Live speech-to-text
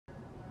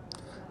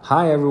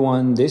Hi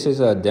everyone, this is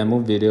a demo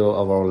video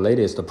of our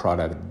latest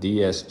product,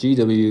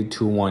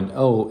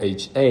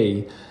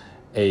 DSGW-210-HA,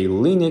 a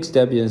Linux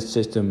Debian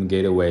system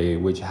gateway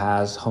which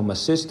has Home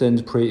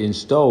Assistant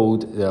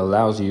pre-installed that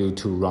allows you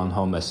to run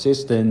Home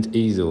Assistant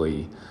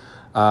easily.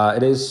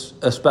 It is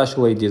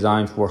especially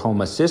designed for Home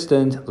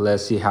Assistant.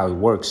 Let's see how it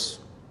works.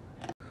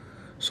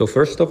 So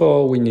first of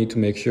all, we need to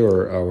make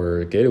sure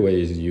our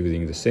gateway is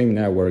using the same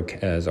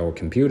network as our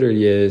computer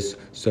is.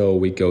 So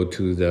we go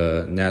to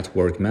the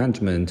network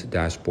management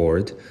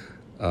dashboard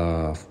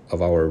of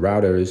our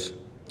routers.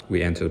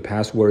 We enter the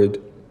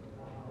password.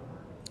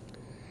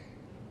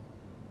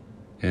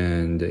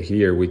 And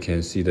here we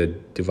can see the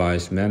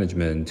device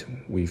management.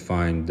 We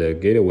find the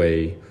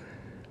gateway.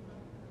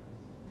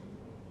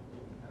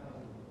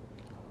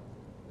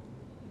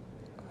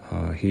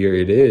 Here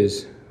it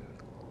is.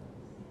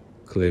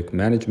 Click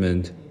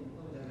management.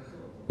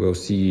 We'll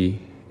see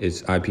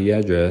its IP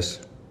address.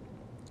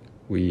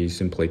 We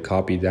simply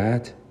copy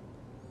that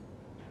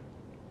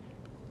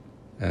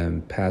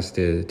and paste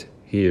it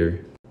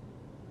here.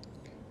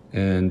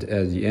 And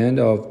at the end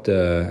of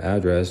the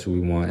address, we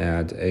want to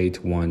add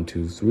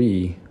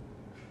 8123,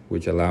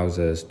 which allows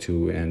us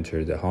to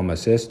enter the Home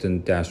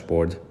Assistant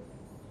dashboard.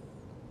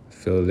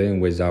 Fill it in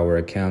with our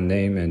account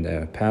name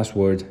and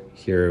password.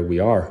 Here we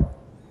are.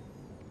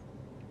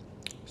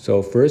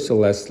 So first,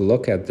 let's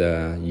look at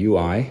the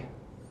UI.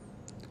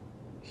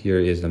 Here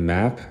is the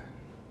map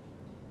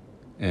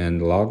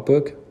and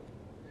logbook,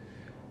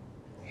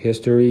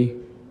 history,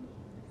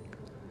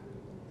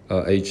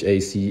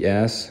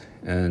 HACS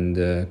and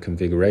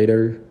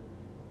configurator,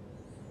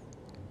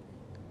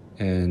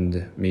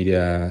 and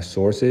media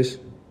sources.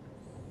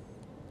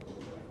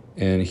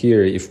 And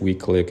here, if we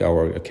click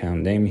our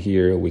account name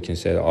here, we can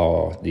set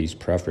all these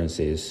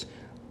preferences,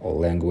 all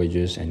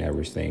languages and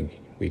everything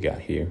we got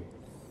here.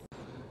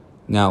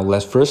 Now,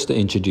 let's first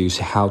introduce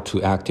how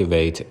to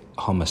activate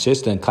Home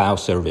Assistant cloud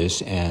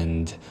service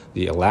and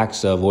the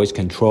Alexa voice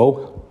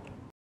control.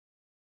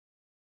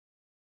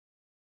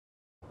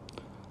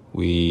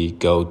 We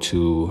go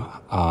to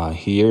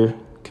here,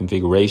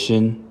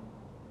 configuration.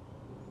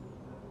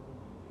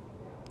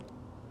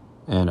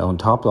 And on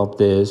top of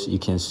this, you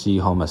can see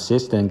Home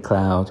Assistant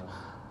cloud.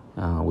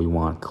 We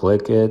want to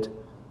click it.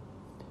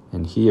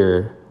 And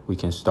here, we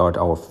can start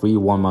our free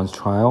 1-month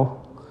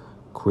trial,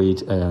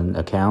 create an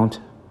account.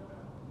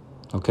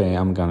 Okay,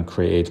 I'm gonna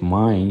create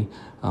mine,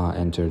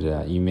 enter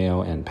the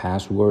email and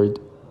password.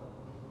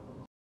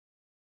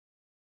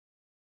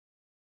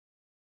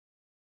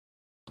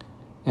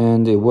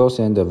 And it will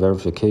send a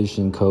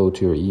verification code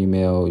to your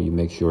email. You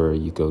make sure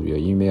you go to your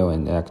email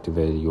and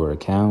activate your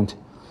account.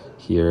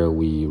 Here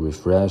we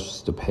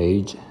refresh the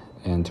page,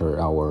 enter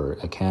our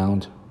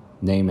account,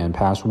 name and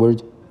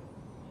password.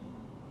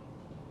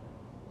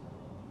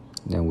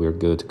 Then we're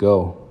good to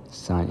go,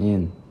 sign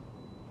in.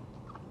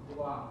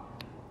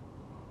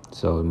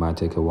 So it might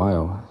take a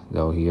while,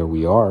 though here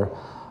we are.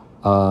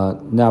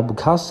 Now,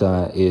 because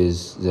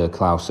is the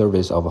cloud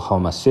service of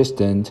Home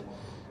Assistant,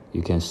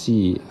 you can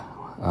see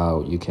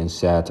you can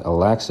set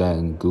Alexa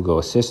and Google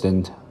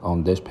Assistant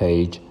on this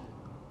page.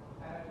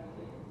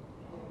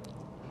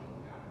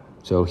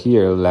 So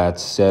here,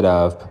 let's set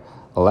up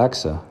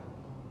Alexa.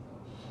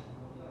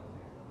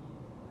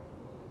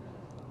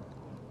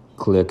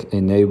 Click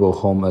Enable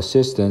Home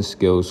Assistant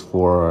skills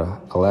for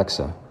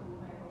Alexa.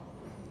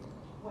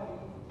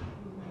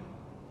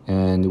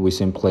 And we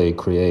simply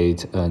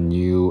create a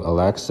new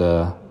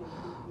Alexa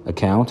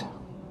account.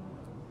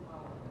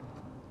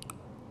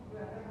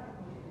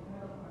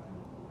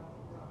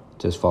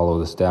 Just follow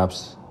the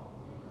steps.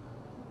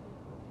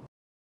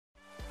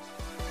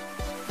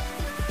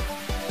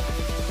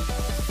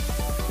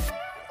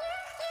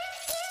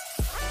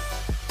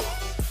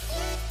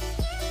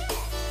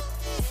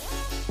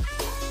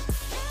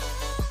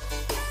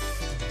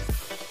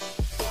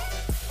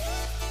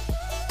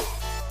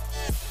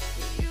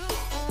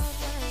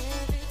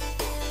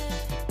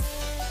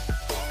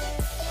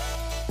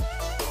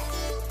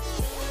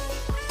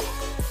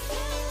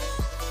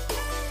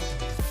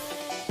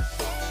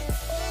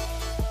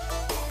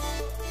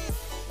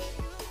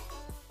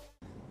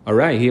 All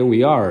right, here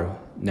we are.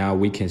 Now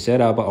we can set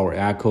up our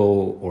Echo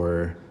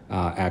or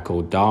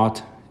Echo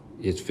Dot.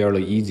 It's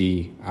fairly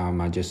easy.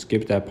 I just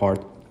skipped that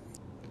part.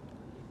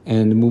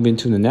 And moving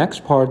to the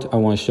next part, I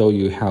want to show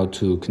you how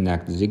to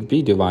connect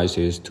ZigBee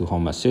devices to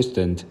Home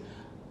Assistant.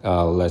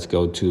 Let's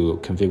go to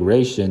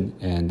Configuration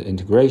and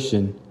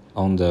Integration.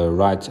 On the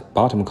right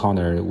bottom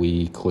corner,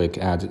 we click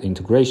Add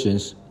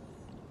Integrations.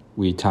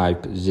 We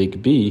type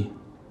ZigBee,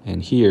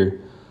 and here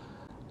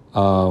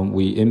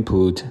we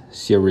input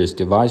series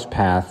device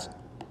path.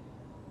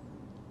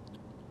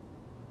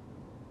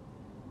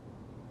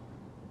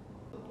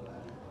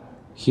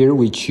 Here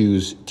we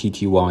choose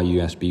TTY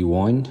USB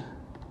 1,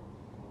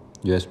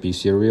 USB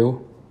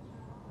serial,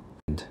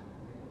 and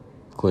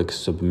click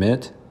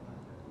Submit.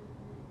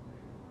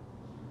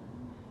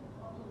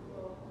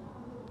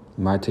 It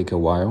might take a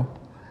while.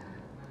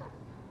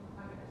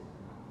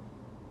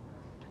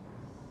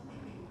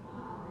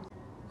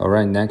 All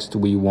right, next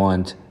we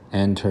want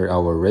enter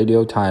our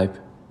radio type.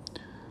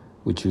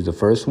 We choose the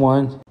first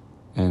one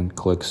and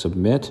click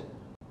submit.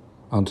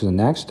 On to the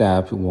next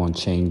step, we want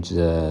to change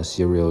the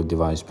serial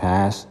device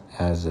path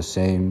as the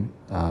same,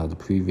 the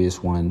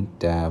previous one,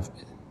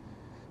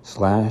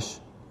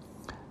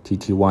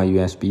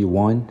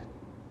 dev/TTY-USB1,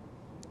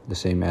 the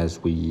same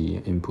as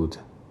we input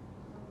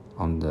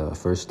on the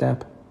first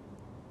step.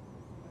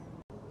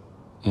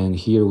 And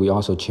here we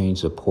also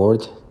change the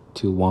port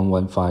to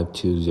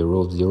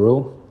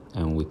 115200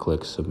 and we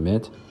click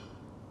submit.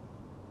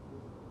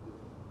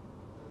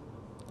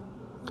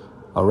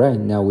 Alright,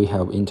 now we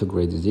have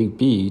integrated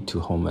ZigBee to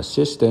Home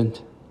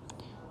Assistant,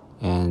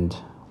 and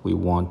we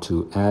want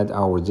to add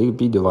our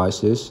ZigBee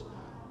devices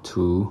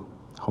to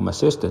Home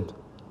Assistant.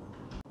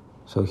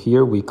 So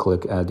here we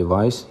click Add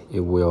Device. It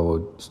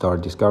will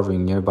start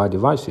discovering nearby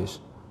devices.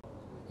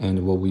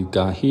 And what we've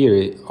got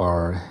here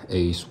are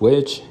a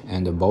switch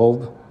and a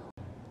bulb.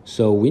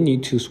 So we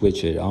need to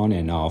switch it on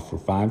and off for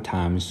 5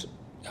 times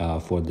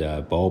for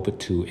the bulb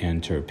to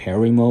enter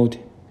pairing mode,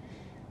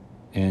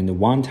 and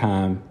 1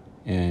 time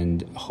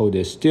and hold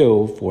it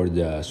still for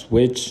the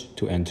switch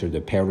to enter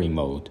the pairing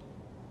mode.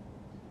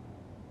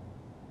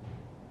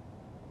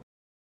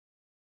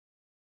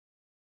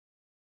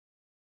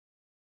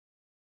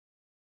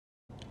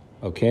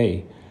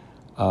 Okay,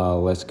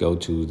 let's go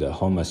to the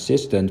Home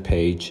Assistant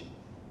page.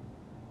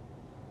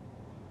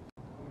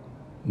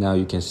 Now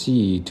you can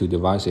see 2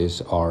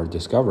 devices are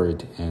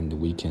discovered, and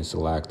we can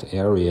select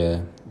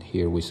area.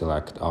 Here we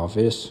select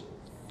office.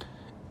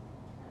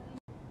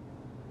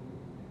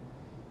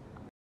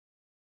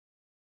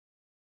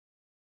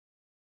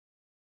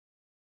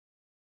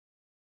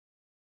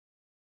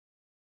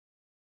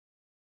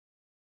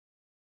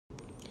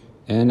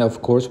 And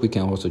of course, we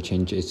can also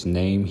change its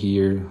name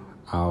here.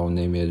 I'll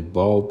name it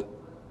bulb,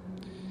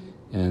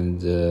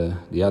 and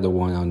the other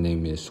one I'll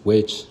name it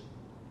switch.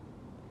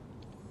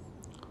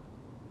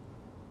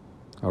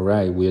 All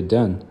right, we are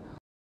done.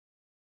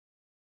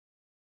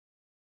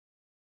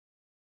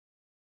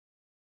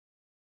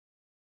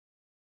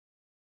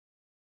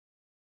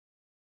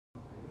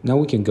 Now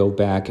we can go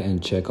back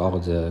and check all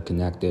the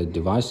connected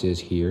devices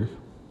here.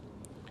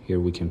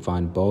 Here we can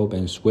find bulb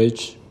and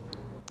switch.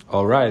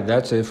 Alright,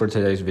 that's it for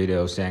today's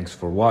video. Thanks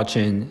for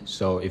watching.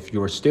 So if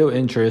you're still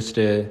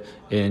interested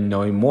in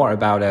knowing more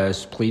about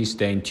us, please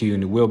stay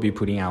tuned. We'll be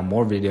putting out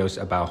more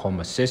videos about Home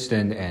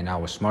Assistant and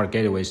our smart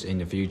gateways in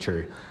the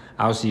future.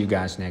 I'll see you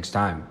guys next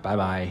time. Bye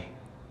bye.